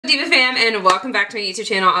Diva fam, and welcome back to my YouTube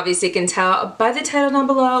channel. Obviously you can tell by the title down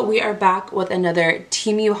below, we are back with another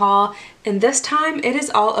Temu haul, and this time it is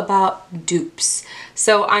all about dupes.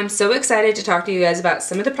 So I'm so excited to talk to you guys about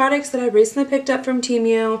some of the products that I recently picked up from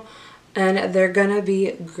Temu, and they're gonna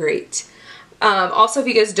be great. Also, if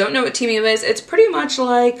you guys don't know what Temu is, it's pretty much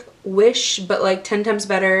like Wish, but like 10 times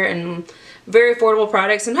better and very affordable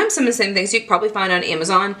products. Sometimes some of the same things you can probably find on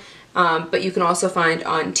Amazon. But you can also find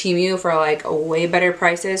on Temu for like way better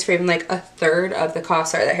prices for even like a third of the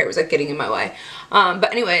cost. Sorry, that hair was like getting in my way.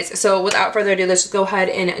 But anyways, so without further ado, let's just go ahead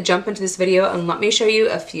and jump into this video and let me show you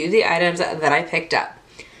a few of the items that I picked up.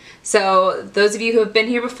 So those of you who have been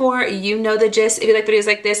here before, you know the gist. If you like videos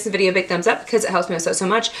like this, the video, big thumbs up because it helps me so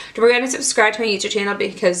much. Don't forget to subscribe to my YouTube channel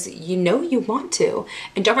because you know you want to.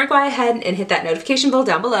 And don't forget to go ahead and hit that notification bell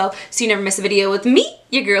down below so you never miss a video with me,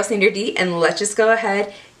 your girl Sandra D, and let's just go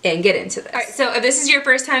ahead and get into this. Alright, so if this is your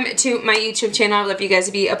first time to my YouTube channel, I'd love for you guys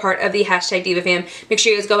to be a part of the hashtag Diva fam. Make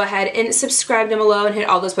sure you guys go ahead and subscribe down below and hit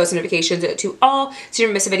all those post notifications to all so you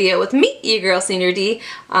never miss a video with me, your girl Sandra D.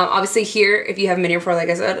 Obviously here, if you haven't been here before, like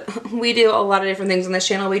I said, we do a lot of different things on this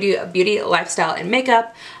channel. We do beauty, lifestyle, and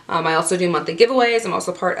makeup. I also do monthly giveaways. I'm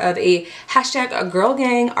also part of a hashtag Girl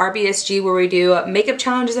Gang RBSG where we do makeup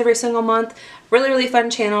challenges every single month. Really fun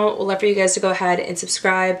channel. We'll love for you guys to go ahead and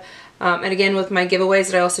subscribe. And again, with my giveaways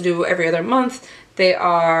that I also do every other month, they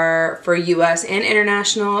are for US and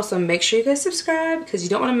international, so make sure you guys subscribe because you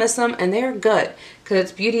don't want to miss them, and they are good because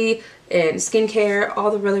it's beauty and skincare, all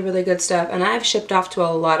the really good stuff, and I've shipped off to a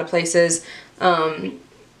lot of places, and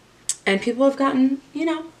people have gotten, you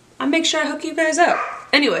know, I make sure I hook you guys up.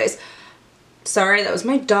 Anyways, sorry, that was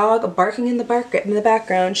my dog barking in the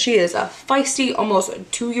background. She is a feisty, almost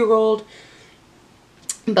 2-year-old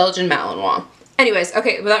Belgian Malinois. Anyways,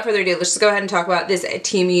 okay, without further ado, let's just go ahead and talk about this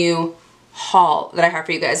Temu haul that I have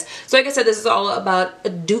for you guys. So like I said, this is all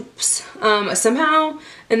about dupes. Somehow,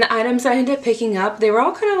 in the items I ended up picking up, they were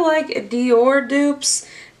all kind of like Dior dupes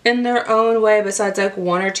in their own way, besides like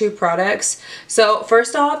 1 or 2 products. So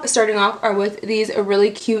first off, starting off are with these really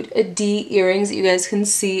cute D earrings that you guys can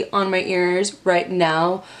see on my ears right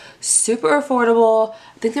now. Super affordable.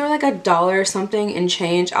 I think they were like $1 something and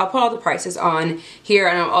change. I'll put all the prices on here,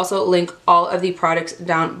 and I'll also link all of the products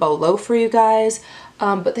down below for you guys.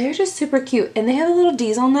 But they're just super cute, and they have the little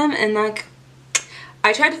D's on them, and like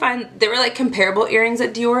I tried to find, there were like comparable earrings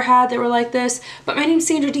that Dior had that were like this, but my name's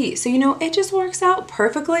Sandra D, so you know, it just works out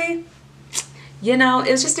perfectly. You know,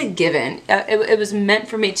 it was just a given. It was meant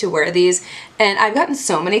for me to wear these, and I've gotten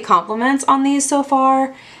so many compliments on these so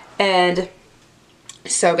far, and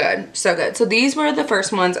so good, so good. So these were the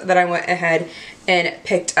first ones that I went ahead and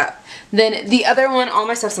picked up. Then the other one, all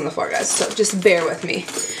my stuff's on the floor, guys, so just bear with me.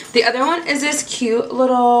 The other one is this cute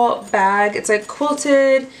little bag. It's like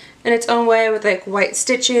quilted in its own way with like white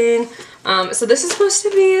stitching. So this is supposed to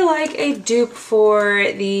be like a dupe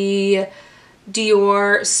for the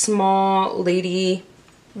Dior small lady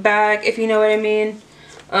bag, if you know what I mean.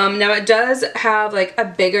 Now it does have like a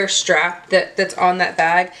bigger strap that's on that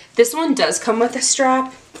bag. This one does come with a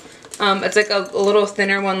strap. It's like a little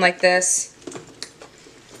thinner one like this.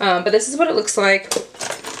 But this is what it looks like.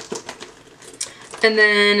 And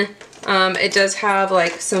then it does have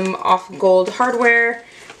like some off gold hardware.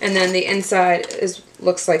 And then the inside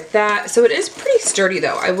looks like that. So it is pretty sturdy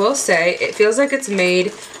though, I will say. It feels like it's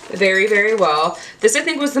made very well. This I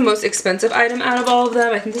think was the most expensive item out of all of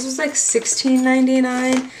them. I think this was like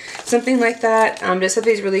 $16.99, something like that. Just have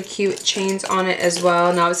these really cute chains on it as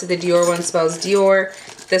well. Now obviously the Dior one spells Dior.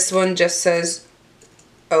 This one just says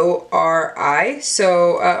O-R-I.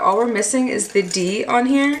 So all we're missing is the D on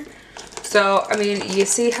here. So I mean, you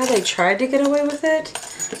see how they tried to get away with it?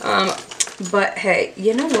 But hey,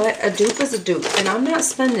 you know what? A dupe is a dupe, and I'm not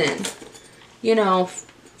spending, you know,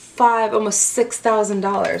 almost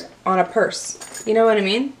 $6,000 on a purse. You know what I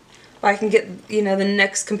mean? I can get, you know, the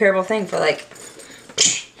next comparable thing for like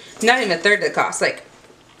not even a third of the cost. Like,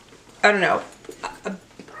 I don't know,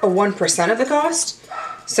 a 1% of the cost.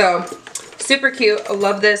 So super cute. I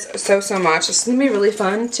love this so much. It's gonna be really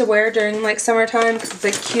fun to wear during like summertime because it's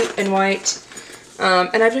like cute and white.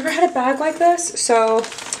 And I've never had a bag like this, so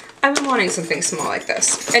I've been wanting something small like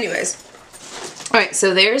this. Anyways, alright,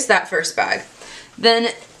 so there's that first bag.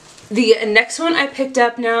 Then the next one I picked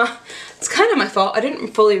up, now, it's kind of my fault. I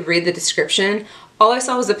didn't fully read the description. All I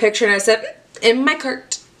saw was a picture and I said, in my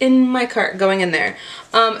cart, going in there.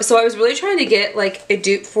 So I was really trying to get like a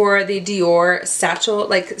dupe for the Dior Satchel,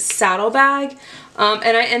 like saddle bag.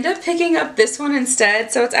 And I ended up picking up this one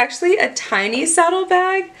instead. So it's actually a tiny saddle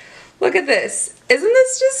bag. Look at this. Isn't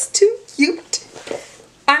this just too cute?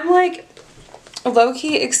 I'm like,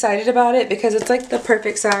 low-key excited about it because it's like the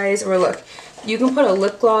perfect size where, look, you can put a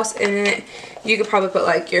lip gloss in it. You could probably put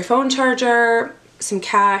like your phone charger, some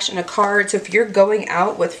cash, and a card. So if you're going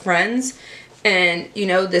out with friends and you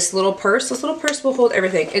know this little purse will hold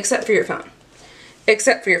everything except for your phone.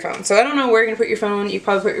 Except for your phone. So I don't know where you're gonna put your phone. You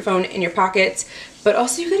probably put your phone in your pockets, but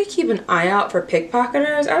also you gotta keep an eye out for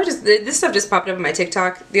pickpocketers. This stuff just popped up on my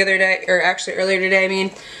TikTok the other day, or actually earlier today, I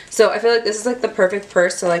mean. So I feel like this is like the perfect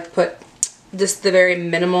purse to like put just the very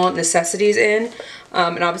minimal necessities in.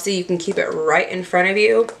 And obviously you can keep it right in front of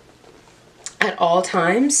you at all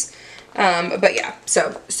times. But yeah,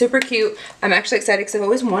 so super cute. I'm actually excited because I've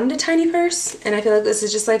always wanted a tiny purse, and I feel like this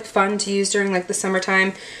is just like fun to use during like the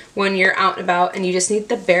summertime when you're out and about and you just need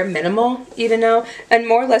the bare minimal, even though, and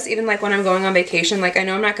more or less even like when I'm going on vacation, like I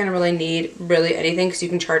know I'm not going to really need anything because you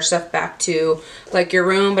can charge stuff back to like your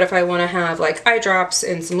room, but if I want to have like eye drops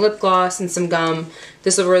and some lip gloss and some gum,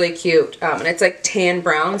 this will be really cute. And it's like tan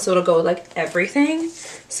brown, so it'll go with like everything.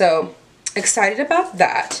 So excited about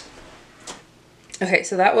that. Okay,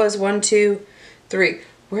 so that was 1, 2, 3.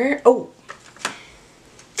 Where? Oh,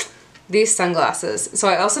 these sunglasses. So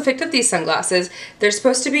I also picked up these sunglasses. They're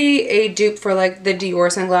supposed to be a dupe for like the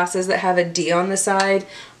Dior sunglasses that have a D on the side.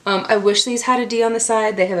 I wish these had a D on the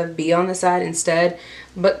side. They have a B on the side instead,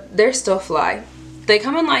 but they're still fly. They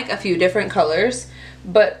come in like a few different colors,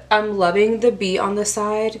 but I'm loving the B on the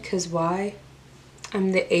side because why?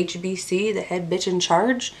 I'm the HBC, the head bitch in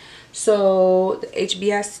charge. So the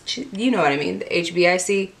HBIC, you know what I mean, the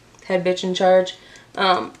HBIC, head bitch in charge.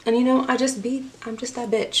 And you know, I'm just that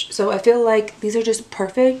bitch. So I feel like these are just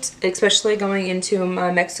perfect, especially going into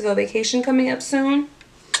my Mexico vacation coming up soon.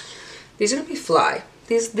 These are gonna be fly.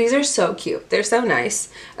 These are so cute. They're so nice,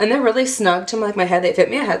 and they're really snug to like my head. They fit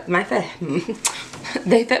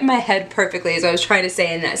they fit my head perfectly, as I was trying to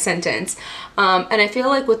say in that sentence. And I feel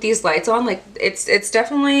like with these lights on, like it's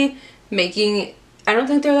definitely making. I don't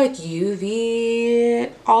think they're like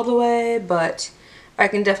UV all the way, but I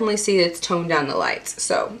can definitely see it's toned down the lights.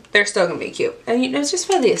 So they're still gonna be cute. And you know, it's just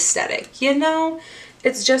for the aesthetic, you know?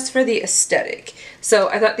 It's just for the aesthetic. So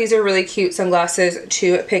I thought these are really cute sunglasses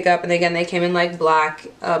to pick up. And again, they came in like black,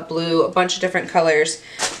 blue, a bunch of different colors.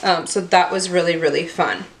 So that was really, really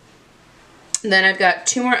fun. And then I've got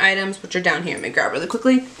 2 more items, which are down here. Let me grab really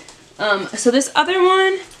quickly. So this other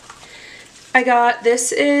one I got,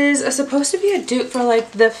 this is supposed to be a dupe for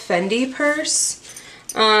like the Fendi purse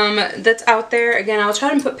that's out there. Again, I'll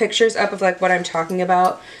try to put pictures up of like what I'm talking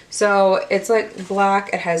about. So it's like black,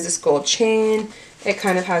 it has this gold chain, it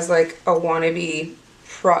kind of has like a wannabe,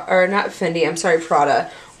 Prada,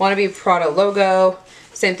 wannabe Prada logo.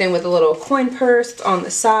 Same thing with a little coin purse on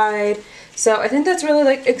the side. So I think that's really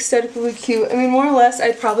like aesthetically cute. I mean, more or less,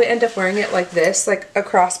 I'd probably end up wearing it like this, like a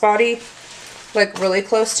crossbody, like really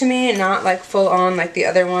close to me, and not like full on like the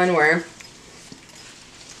other one where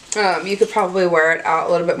you could probably wear it out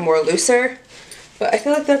a little bit more looser. But I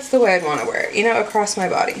feel like that's the way I'd want to wear it, you know, across my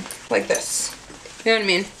body, like this. You know what I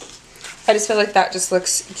mean? I just feel like that just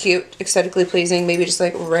looks cute, aesthetically pleasing, maybe just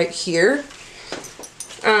like right here.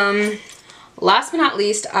 Last but not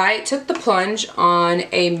least, I took the plunge on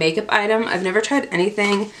a makeup item. I've never tried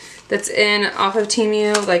anything that's off of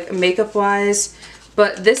Temu, like makeup wise,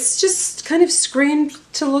 but this just kind of screamed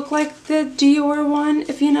to look like the Dior one,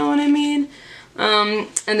 if you know what I mean. And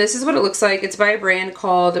this is what it looks like. It's by a brand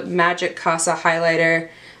called Magic Casa Highlighter.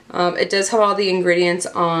 It does have all the ingredients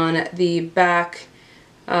on the back.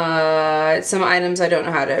 Some items I don't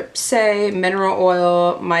know how to say. Mineral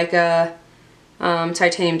oil, mica,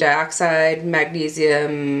 titanium dioxide,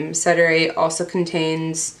 magnesium citrate. Also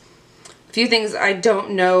contains a few things I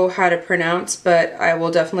don't know how to pronounce, but I will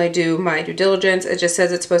definitely do my due diligence. It just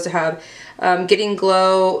says it's supposed to have Getting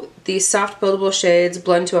Glow. These soft buildable shades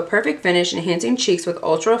blend to a perfect finish, enhancing cheeks with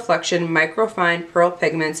ultra reflection microfine pearl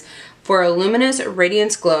pigments for a luminous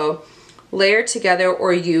radiance glow. Layer together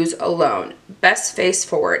or use alone. Best face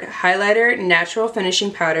forward. Highlighter, natural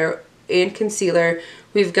finishing powder, and concealer.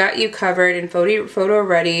 We've got you covered and photo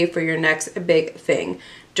ready for your next big thing.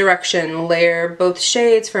 Direction, layer both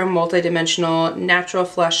shades for a multi-dimensional natural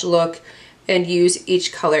flush look and use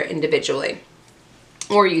each color individually.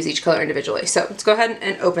 So let's go ahead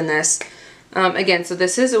and open this. Again, so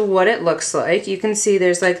this is what it looks like. You can see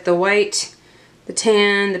there's like the white, the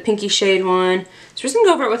tan, the pinky shade one. So we're just gonna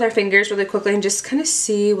go over it with our fingers really quickly and just kind of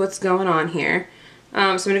see what's going on here. So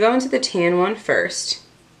I'm gonna go into the tan one first.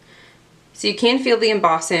 So you can feel the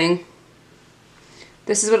embossing.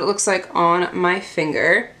 This is what it looks like on my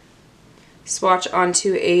finger. Swatch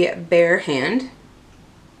onto a bare hand.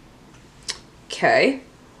 Okay.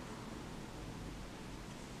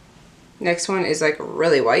 Next one is like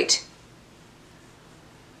really white.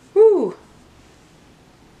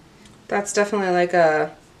 That's definitely like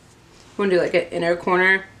a, you want to do like an inner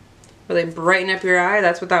corner, really brighten up your eye.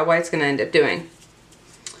 That's what that white's going to end up doing.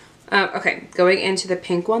 Okay, going into the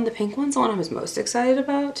pink one. The pink one's the one I was most excited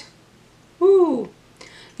about. Woo!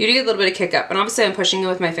 You do get a little bit of kick up, and obviously I'm pushing it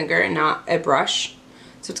with my finger and not a brush.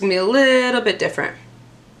 So it's going to be a little bit different.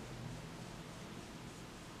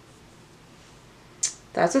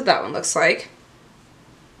 That's what that one looks like.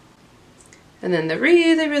 And then the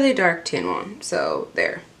really, really dark tan one. So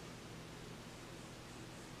there.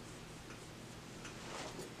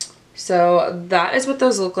 So that is what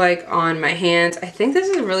those look like on my hands. I think this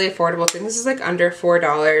is a really affordable thing. This is like under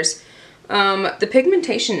 $4. The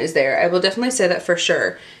pigmentation is there. I will definitely say that for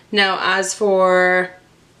sure. Now, as for,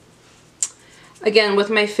 again, with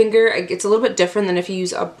my finger, it's a little bit different than if you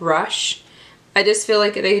use a brush. I just feel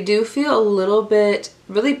like they do feel a little bit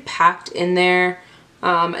really packed in there.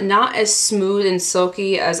 Not as smooth and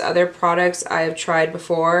silky as other products I have tried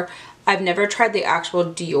before. I've never tried the actual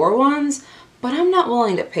Dior ones, but I'm not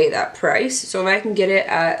willing to pay that price. So if I can get it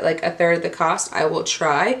at like a third of the cost, I will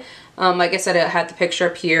try. Like I said, I had the picture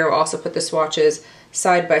up here. I'll also put the swatches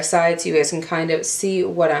side by side so you guys can kind of see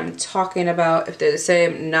what I'm talking about, if they're the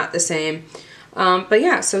same, not the same. But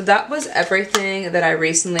yeah, so that was everything that I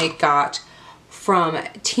recently got from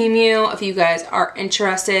Temu. If you guys are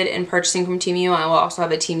interested in purchasing from Temu, I will also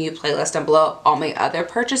have a Temu playlist down below. All my other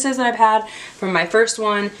purchases that I've had, from my first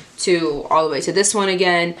one to all the way to this one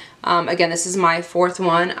again. Again, this is my fourth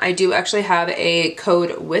one. I do actually have a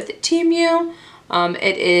code with Temu.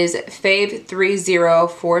 It is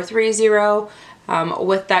FAVE30430.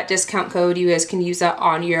 With that discount code, you guys can use that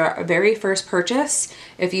on your very first purchase.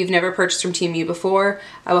 If you've never purchased from Temu before,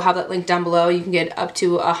 I will have that link down below. You can get up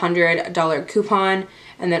to a $100 coupon,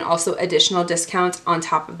 and then also additional discounts on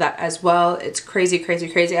top of that as well. It's crazy, crazy,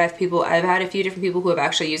 crazy. I've had a few different people who have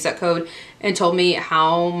actually used that code and told me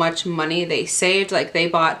how much money they saved. Like, they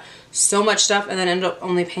bought so much stuff and then ended up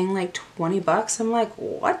only paying like 20 bucks. I'm like,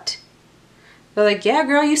 what? They're like, yeah,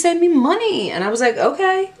 girl, you saved me money. And I was like,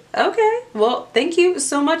 okay. Okay, well, thank you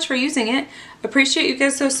so much for using it. Appreciate you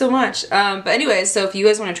guys so much. But anyways, so if you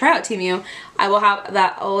guys want to try out Temu, I will have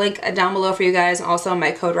that link down below for you guys, and also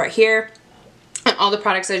my code right here. And all the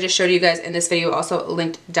products I just showed you guys in this video also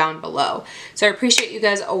linked down below. So I appreciate you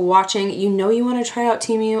guys watching. You know you want to try out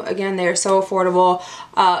Temu. Again, they're so affordable.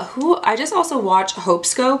 I just also watched Hope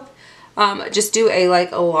Scope just do a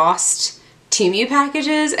lost Temu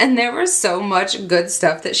packages, and there was so much good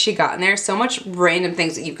stuff that she got in there. So much random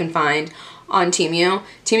things that you can find on Temu.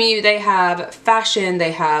 Temu, they have fashion,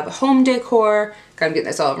 they have home decor. God, I'm getting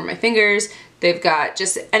this all over my fingers. They've got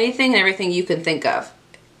just anything and everything you can think of.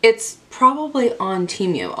 It's probably on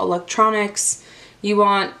Temu. Electronics, you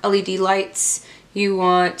want LED lights, you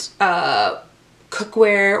want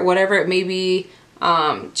cookware, whatever it may be.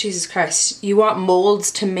 Jesus Christ, you want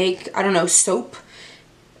molds to make, I don't know, soap.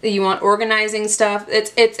 You want organizing stuff.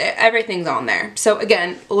 It's everything's on there. So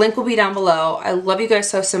again, link will be down below. I love you guys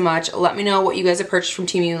so much. Let me know what you guys have purchased from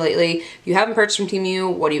Temu lately. If you haven't purchased from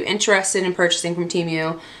Temu, what are you interested in purchasing from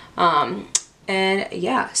Temu? And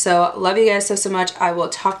yeah, so love you guys so much. I will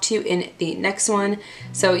talk to you in the next one.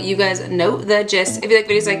 So you guys know the gist. If you like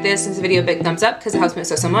videos like this, give this video a big thumbs up because it helps me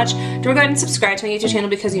so much. Don't forget and subscribe to my YouTube channel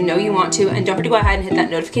because you know you want to. And don't forget to go ahead and hit that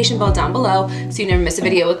notification bell down below so you never miss a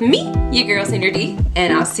video with me, your girl Sandra D.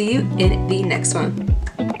 And I'll see you in the next one.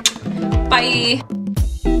 Bye!